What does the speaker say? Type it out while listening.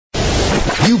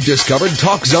You've discovered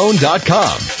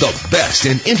TalkZone.com, the best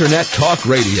in Internet talk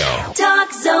radio.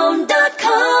 TalkZone.com.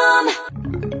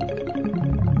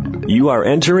 You are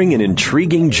entering an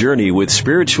intriguing journey with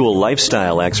spiritual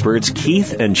lifestyle experts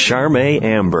Keith and Charmaine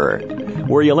Amber,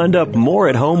 where you'll end up more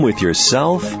at home with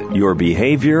yourself, your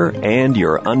behavior, and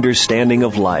your understanding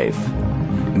of life.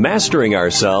 Mastering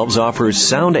Ourselves offers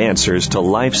sound answers to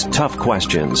life's tough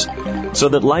questions so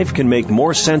that life can make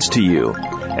more sense to you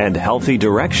and healthy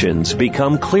directions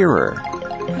become clearer.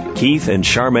 Keith and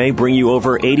Charmaine bring you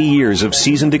over 80 years of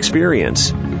seasoned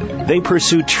experience. They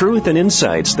pursue truth and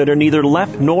insights that are neither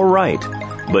left nor right,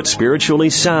 but spiritually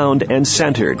sound and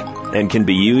centered, and can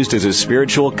be used as a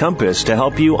spiritual compass to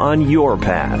help you on your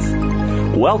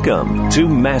path. Welcome to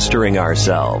Mastering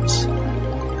Ourselves.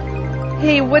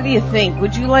 Hey, what do you think?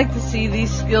 Would you like to see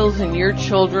these skills in your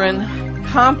children?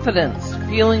 Confidence,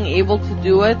 feeling able to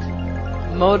do it.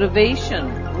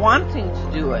 Motivation, wanting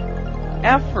to do it.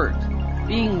 Effort,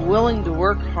 being willing to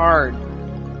work hard.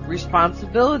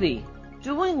 Responsibility,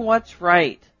 doing what's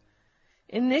right.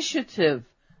 Initiative,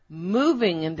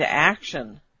 moving into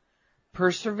action.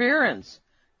 Perseverance,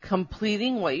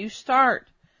 completing what you start.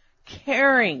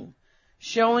 Caring,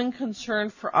 showing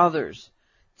concern for others.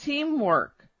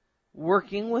 Teamwork,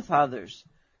 working with others.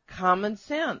 Common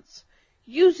sense,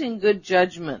 using good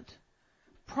judgment.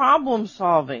 Problem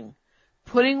solving,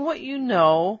 putting what you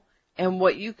know and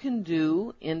what you can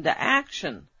do into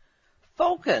action.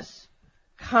 Focus,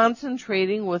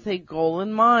 concentrating with a goal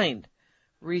in mind.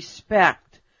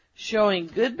 Respect, showing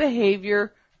good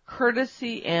behavior,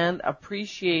 courtesy, and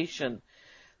appreciation.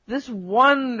 This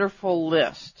wonderful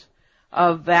list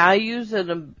of values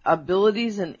and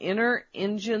abilities and inner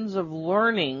engines of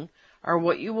learning are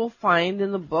what you will find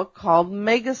in the book called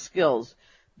Mega Skills,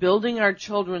 Building Our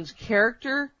Children's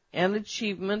Character and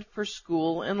Achievement for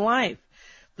School and Life.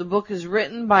 The book is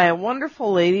written by a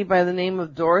wonderful lady by the name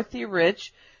of Dorothy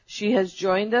Rich. She has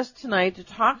joined us tonight to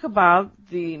talk about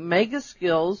the Mega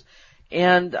Skills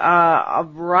and a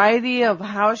variety of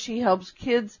how she helps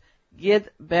kids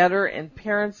get better and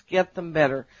parents get them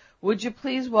better. Would you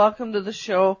please welcome to the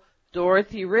show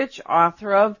Dorothy Rich,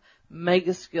 author of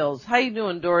Mega Skills. How you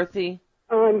doing, Dorothy?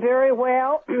 Oh, I'm very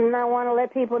well. I want to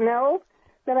let people know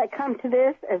that I come to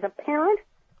this as a parent,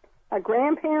 a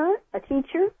grandparent, a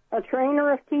teacher, a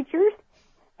trainer of teachers,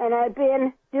 and I've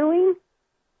been doing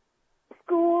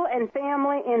school and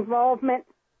family involvement,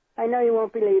 I know you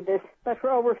won't believe this, but for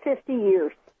over 50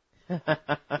 years.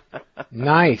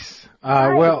 Nice.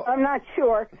 I'm not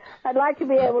sure. I'd like to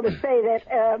be able to say that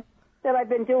I've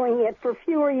been doing it for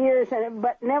fewer years,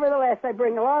 but nevertheless, I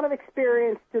bring a lot of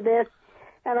experience to this,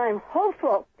 and I'm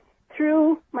hopeful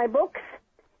through my books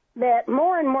that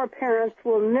more and more parents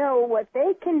will know what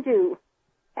they can do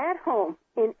at home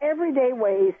in everyday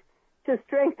ways to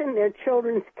strengthen their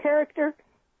children's character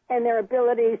and their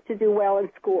abilities to do well in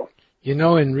school. You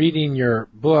know, in reading your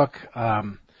book,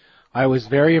 I was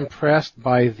very impressed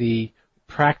by the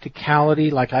practicality,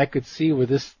 like I could see where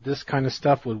this kind of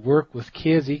stuff would work with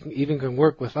kids, even can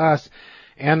work with us,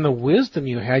 and the wisdom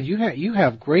you had. You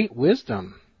have great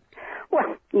wisdom.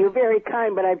 Well, you're very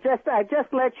kind, but I've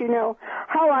just let you know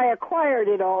how I acquired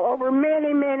it all over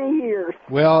many, many years.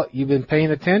 Well, you've been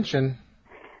paying attention.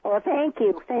 Well, thank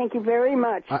you. Thank you very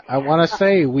much. I want to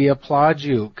say we applaud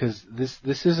you, because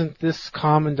this isn't this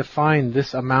common to find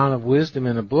this amount of wisdom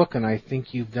in a book, and I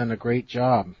think you've done a great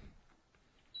job.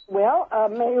 Well,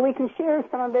 maybe we can share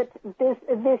some of it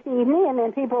this evening, and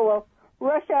then people will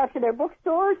rush out to their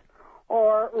bookstores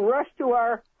or rush to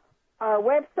our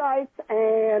websites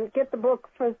and get the book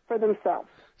for themselves.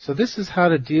 So this is how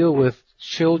to deal with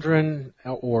children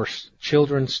or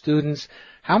children students.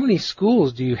 How many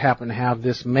schools do you happen to have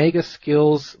this Mega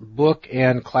Skills book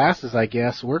and classes, I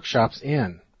guess, workshops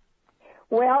in?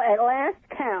 Well, at last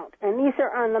count, and these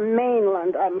are on the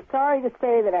mainland. I'm sorry to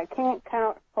say that I can't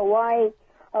count Hawaii,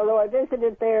 although I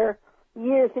visited there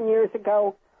years and years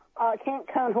ago. I can't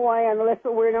count Hawaii on the list,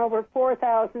 but we're in over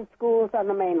 4,000 schools on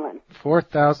the mainland.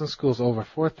 4,000 schools, over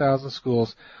 4,000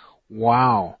 schools.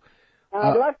 Wow.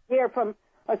 I'd love to hear from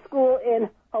a school in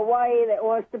Hawaii that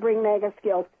wants to bring Mega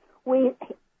Skills. We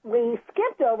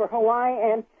skipped over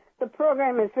Hawaii, and the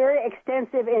program is very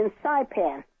extensive in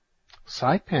Saipan.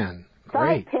 Saipan,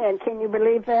 great. Saipan, can you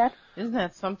believe that? Isn't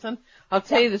that something? I'll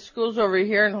tell you, the schools over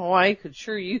here in Hawaii could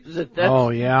sure use it.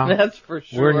 Oh, yeah. That's for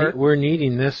sure. We're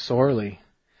needing this sorely.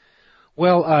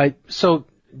 Well, so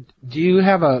do you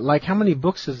have how many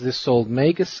books has this sold?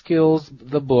 Mega Skills,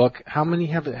 the book, how many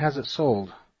has it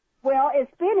sold? Well,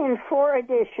 it's been in 4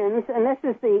 editions, and this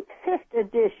is the 5th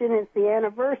edition. It's the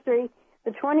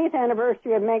 20th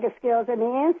anniversary of Mega Skills, and the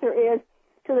answer is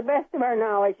to the best of our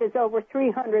knowledge, it's over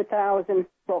 300,000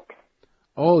 books.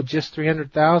 Oh, just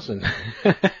 300,000.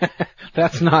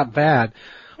 That's not bad.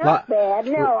 Not bad,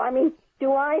 no. I mean,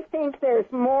 do I think there's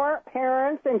more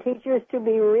parents and teachers to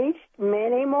be reached?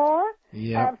 Many more?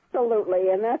 Yeah. Absolutely,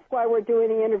 and that's why we're doing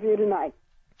the interview tonight.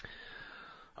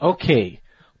 Okay.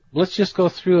 Let's just go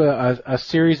through a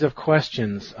series of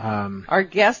questions. Our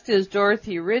guest is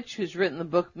Dorothy Rich, who's written the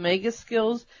book Mega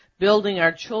Skills, Building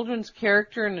Our Children's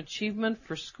Character and Achievement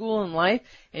for School and Life.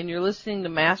 And you're listening to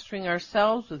Mastering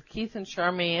Ourselves with Keith and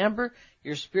Charmaine Amber,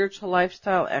 your spiritual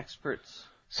lifestyle experts.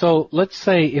 So let's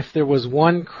say if there was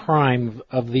one crime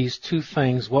of these two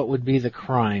things, what would be the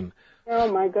crime? Oh,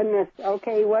 my goodness.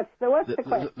 Okay, what's the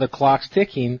question? The clock's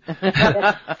ticking.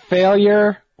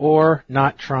 Failure or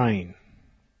not trying?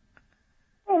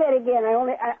 Say that again.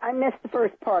 I missed the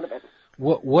first part of it.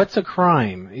 What's a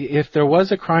crime? If there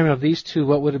was a crime of these two,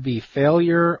 what would it be?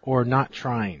 Failure or not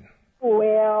trying?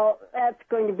 Well, that's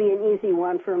going to be an easy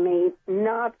one for me.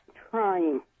 Not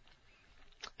trying.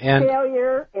 And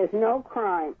failure is no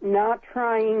crime. Not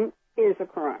trying is a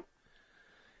crime.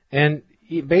 And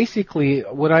basically,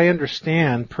 what I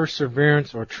understand,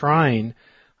 perseverance or trying,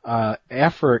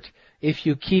 effort, if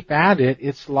you keep at it,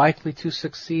 it's likely to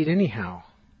succeed anyhow.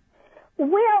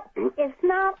 Well, it's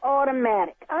not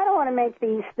automatic. I don't want to make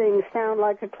these things sound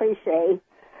like a cliche,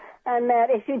 and that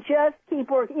if you just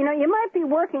keep working, you might be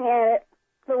working at it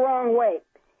the wrong way.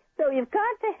 So you've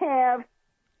got to have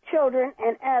children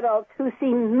and adults who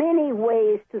see many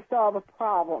ways to solve a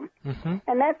problem. Mm-hmm.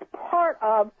 And that's part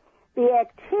of the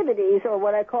activities, or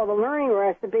what I call the learning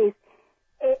recipes,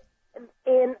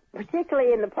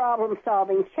 particularly in the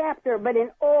problem-solving chapter, but in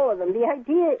all of them. The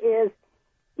idea is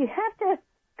you have to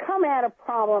come at a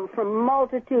problem from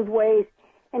multitude ways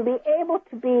and be able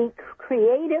to be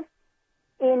creative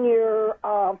in your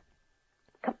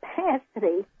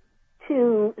capacity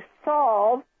to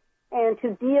solve and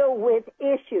to deal with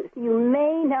issues. You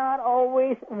may not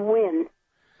always win,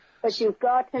 but you've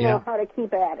got to know how to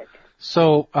keep at it.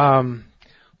 So,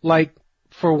 like,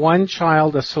 for one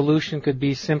child, a solution could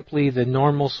be simply the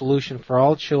normal solution for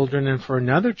all children, and for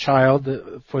another child,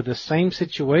 for the same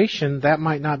situation, that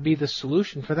might not be the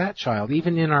solution for that child.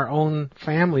 Even in our own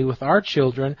family with our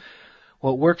children,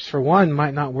 what works for one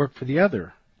might not work for the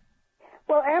other.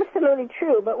 Well, absolutely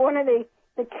true, but one of the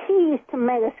keys to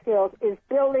mega skills is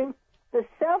building the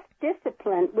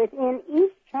self-discipline within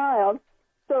each child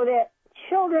so that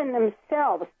children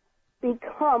themselves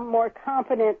become more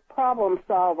competent problem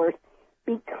solvers,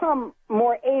 become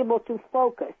more able to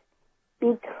focus,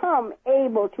 become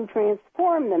able to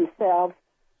transform themselves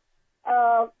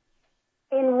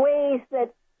in ways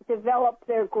that develop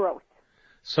their growth.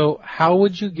 So how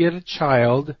would you get a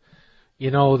child,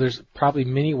 there's probably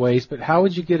many ways, but how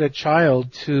would you get a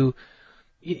child to,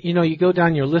 you go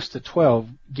down your list of 12,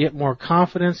 get more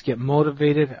confidence, get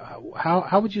motivated.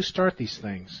 How would you start these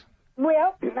things?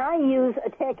 Well, I use a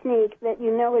technique that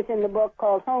is in the book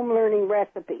called home learning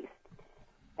recipes.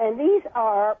 And these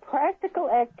are practical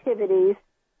activities,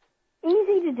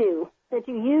 easy to do, that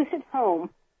you use at home,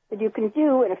 that you can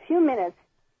do in a few minutes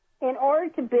in order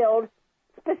to build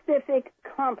specific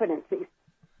competencies.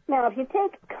 Now, if you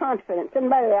take confidence, and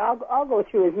by the way, I'll go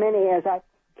through as many as I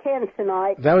can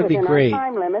tonight. That would be great. Our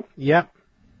time limit. Yep.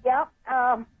 Yep.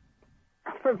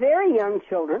 For very young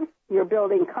children, you're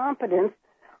building competence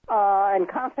and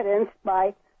confidence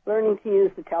by learning to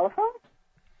use the telephone,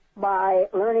 by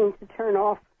learning to turn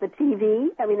off the TV.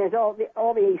 I mean, there's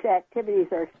all these activities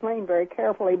are explained very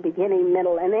carefully, beginning,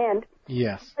 middle, and end.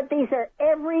 Yes. But these are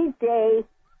everyday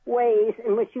ways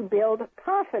in which you build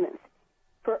confidence.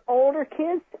 For older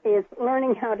kids, it's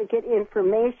learning how to get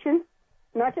information,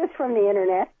 not just from the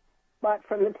internet, but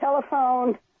from the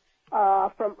telephone,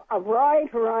 from a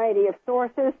wide variety of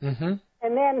sources. Mm-hmm.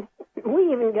 And then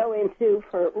we even go into,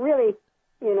 for really,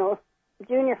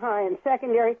 junior high and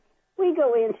secondary, we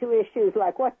go into issues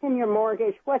like what's in your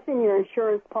mortgage, what's in your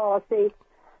insurance policy,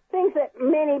 things that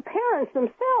many parents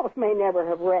themselves may never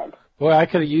have read. Boy, I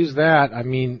could have used that. I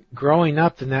mean, growing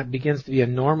up, then that begins to be a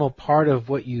normal part of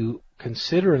what you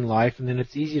consider in life, and then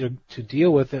it's easy to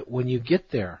deal with it when you get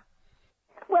there.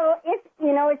 Well,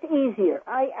 it's easier.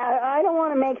 I don't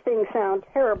want to make things sound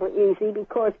terribly easy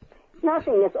because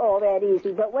nothing is all that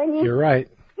easy. But when You're right.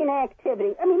 In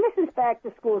activity, I mean, this is back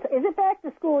to school. Is it back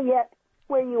to school yet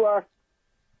where you are?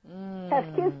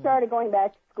 Have kids started going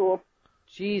back to school?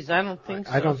 Geez, I don't think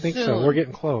so. I don't think so. We're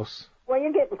getting close. Well,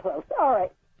 you're getting close. All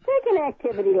right. Take an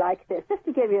activity like this, just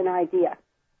to give you an idea,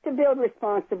 to build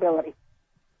responsibility.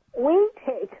 We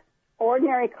take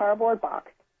ordinary cardboard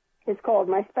box. It's called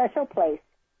My Special Place.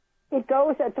 It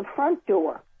goes at the front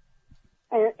door.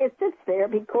 And it sits there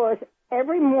because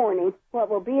every morning what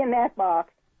will be in that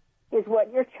box is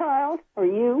what your child or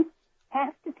you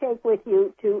have to take with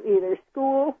you to either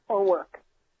school or work.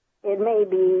 It may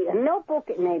be a notebook,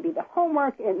 it may be the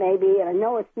homework, it may be, and I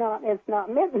know it's not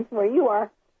mittens where you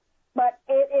are, but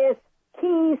it is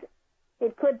keys.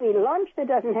 It could be lunch that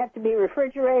doesn't have to be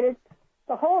refrigerated.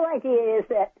 The whole idea is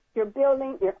that you're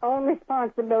building your own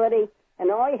responsibility,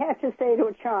 and all you have to say to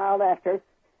a child after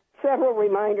several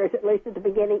reminders, at least at the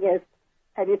beginning, is,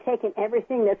 have you taken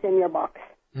everything that's in your box?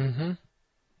 Mm-hmm.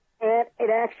 And it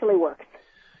actually works.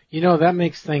 You know, that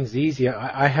makes things easy.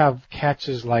 I have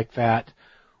catches like that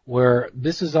where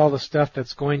this is all the stuff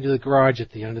that's going to the garage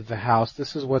at the end of the house.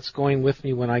 This is what's going with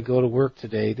me when I go to work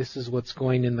today. This is what's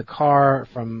going in the car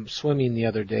from swimming the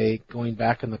other day, going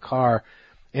back in the car.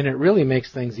 And it really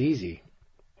makes things easy.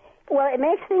 Well, it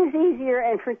makes things easier,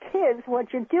 and for kids,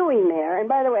 what you're doing there, and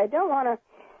by the way, I don't want to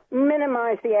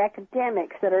minimize the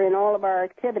academics that are in all of our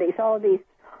activities, all of these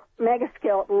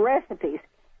mega-skill recipes.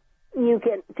 You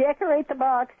can decorate the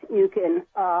box, you can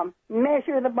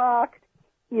measure the box,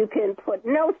 you can put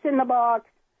notes in the box.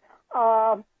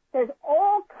 There's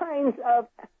all kinds of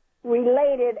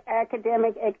related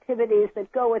academic activities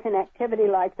that go with an activity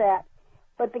like that.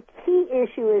 But the key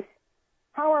issue is,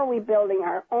 how are we building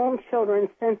our own children's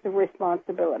sense of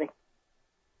responsibility?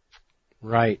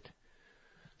 Right.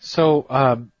 So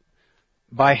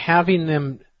by having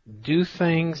them do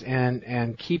things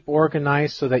and keep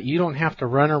organized so that you don't have to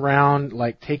run around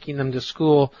like taking them to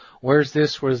school, where's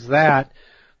this, where's that,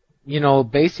 you know,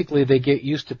 basically they get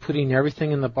used to putting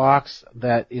everything in the box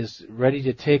that is ready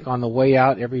to take on the way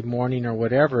out every morning or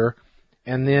whatever,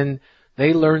 and then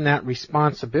they learn that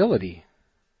responsibility.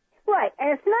 Right,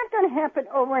 and it's not going to happen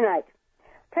overnight.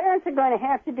 Parents are going to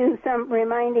have to do some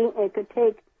reminding. It could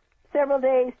take several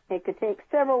days, it could take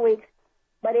several weeks,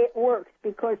 but it works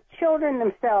because children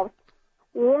themselves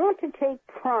want to take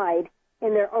pride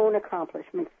in their own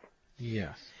accomplishments.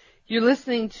 Yes. You're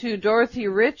listening to Dorothy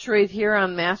Rich right here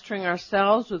on Mastering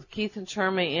Ourselves with Keith and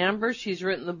Charmaine Amber. She's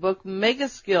written the book Mega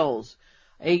Skills,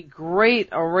 a great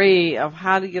array of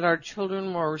how to get our children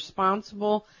more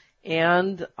responsible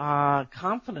and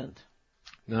confident.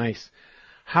 Nice.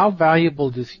 How valuable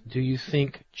do you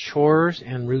think chores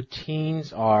and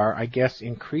routines are, I guess,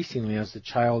 increasingly as the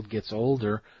child gets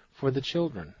older, for the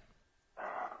children?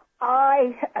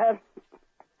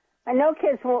 I know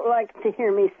kids won't like to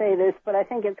hear me say this, but I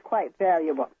think it's quite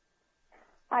valuable.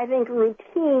 I think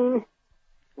routine,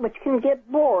 which can get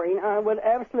boring, I would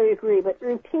absolutely agree, but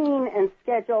routine and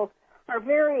schedule are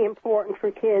very important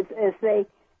for kids as they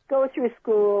go through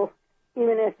school,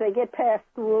 even as they get past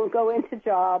school, go into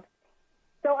jobs.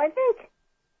 So I think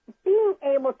being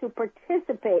able to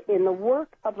participate in the work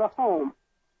of the home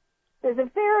is a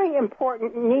very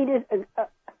important, needed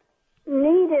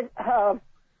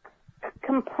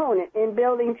component in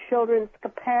building children's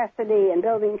capacity and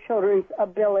building children's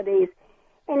abilities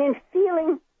and in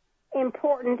feeling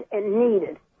important and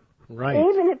needed. Right.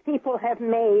 Even if people have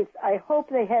maids, I hope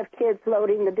they have kids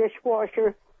loading the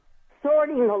dishwasher,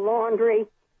 sorting the laundry,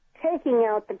 taking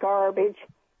out the garbage,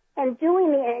 and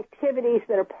doing the activities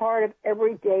that are part of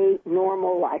everyday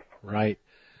normal life. Right.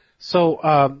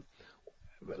 So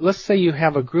let's say you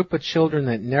have a group of children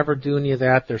that never do any of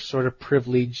that. They're sort of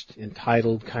privileged,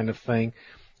 entitled kind of thing.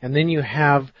 And then you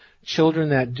have children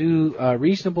that do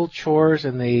reasonable chores,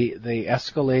 and they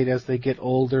escalate as they get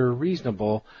older,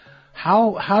 reasonable.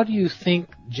 How do you think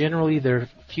generally their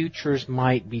futures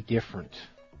might be different?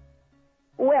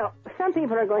 Well, some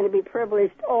people are going to be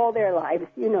privileged all their lives.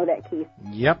 You know that, Keith.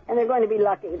 Yep. And they're going to be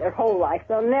lucky their whole life.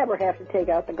 They'll never have to take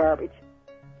out the garbage.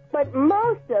 But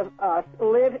most of us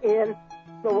live in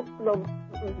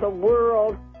the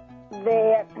world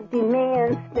that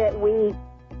demands that we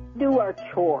do our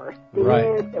chores,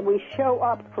 demands that we show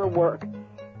up for work,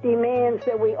 demands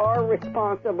that we are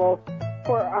responsible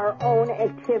for our own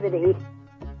activity.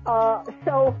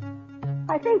 So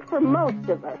I think for most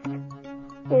of us,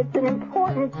 it's an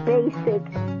important basic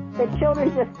that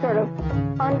children just sort of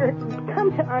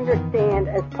come to understand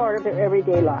as part of their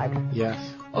everyday lives. Yes.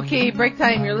 Okay, break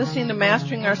time. You're listening to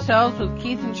Mastering Ourselves with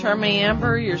Keith and Charmaine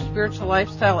Amber, your spiritual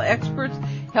lifestyle experts,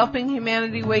 helping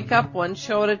humanity wake up one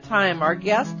show at a time. Our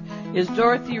guest is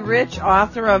Dorothy Rich,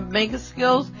 author of Mega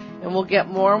Skills, and we'll get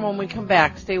more when we come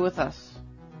back. Stay with us.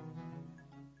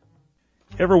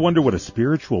 Ever wonder what a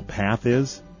spiritual path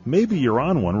is? Maybe you're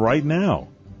on one right now.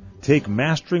 Take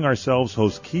Mastering Ourselves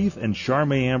host Keith and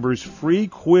Charmaine Amber's free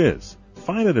quiz.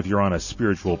 Find out if you're on a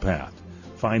spiritual path.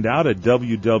 Find out at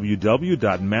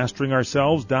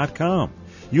www.masteringourselves.com.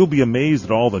 You'll be amazed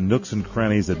at all the nooks and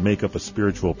crannies that make up a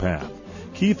spiritual path.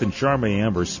 Keith and Charmaine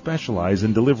Amber specialize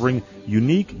in delivering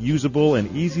unique, usable,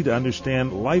 and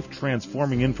easy-to-understand,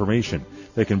 life-transforming information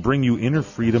that can bring you inner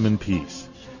freedom and peace.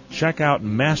 Check out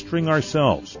Mastering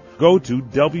Ourselves. Go to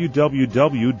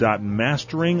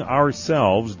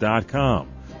www.masteringourselves.com.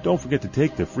 Don't forget to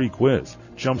take the free quiz.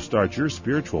 Jumpstart your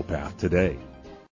spiritual path today.